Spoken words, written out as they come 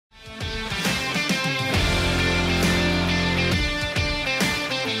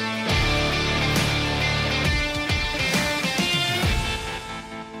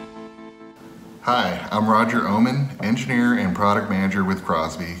Hi, I'm Roger Ohman, engineer and product manager with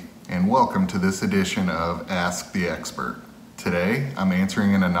Crosby, and welcome to this edition of Ask the Expert. Today, I'm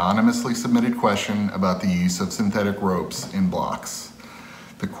answering an anonymously submitted question about the use of synthetic ropes in blocks.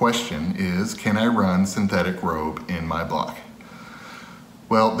 The question is, can I run synthetic rope in my block?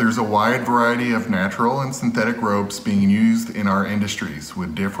 Well, there's a wide variety of natural and synthetic ropes being used in our industries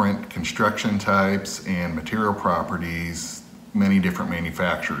with different construction types and material properties, many different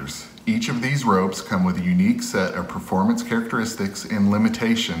manufacturers. Each of these ropes come with a unique set of performance characteristics and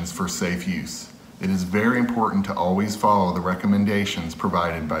limitations for safe use. It is very important to always follow the recommendations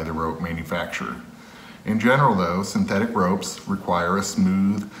provided by the rope manufacturer. In general though, synthetic ropes require a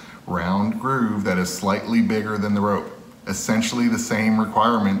smooth, round groove that is slightly bigger than the rope. Essentially the same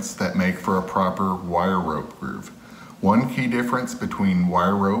requirements that make for a proper wire rope groove. One key difference between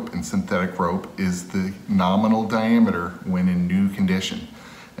wire rope and synthetic rope is the nominal diameter when in new condition.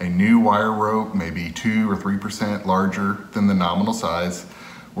 A new wire rope may be 2 or 3% larger than the nominal size,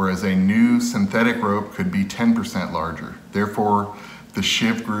 whereas a new synthetic rope could be 10% larger. Therefore, the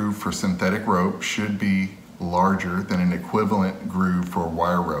sheave groove for synthetic rope should be larger than an equivalent groove for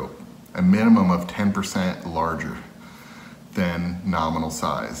wire rope, a minimum of 10% larger than nominal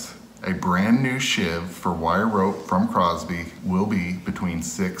size. A brand new sheave for wire rope from Crosby will be between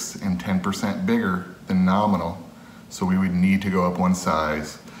 6 and 10% bigger than nominal, so we would need to go up one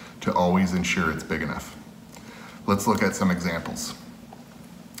size to always ensure it's big enough. Let's look at some examples.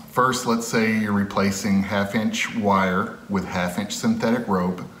 First, let's say you're replacing 1/2-inch wire with 1/2-inch synthetic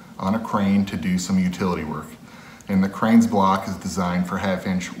rope on a crane to do some utility work. And the crane's block is designed for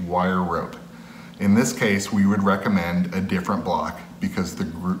 1/2-inch wire rope. In this case, we would recommend a different block because the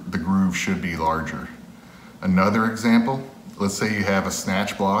groove should be larger. Another example, let's say you have a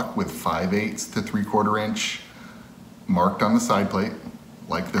snatch block with 5/8 to 3/4 inch marked on the side plate,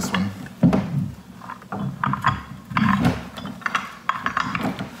 like this one.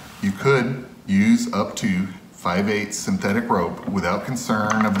 You could use up to 5/8 synthetic rope without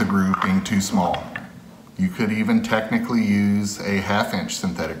concern of the groove being too small. You could even technically use a 1/2-inch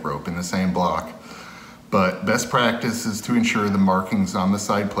synthetic rope in the same block, but best practice is to ensure the markings on the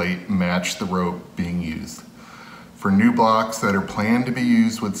side plate match the rope being used. For new blocks that are planned to be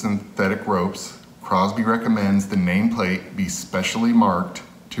used with synthetic ropes, Crosby recommends the nameplate be specially marked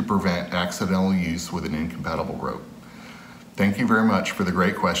to prevent accidental use with an incompatible rope. Thank you very much for the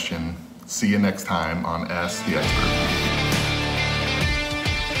great question. See you next time on Ask the Expert.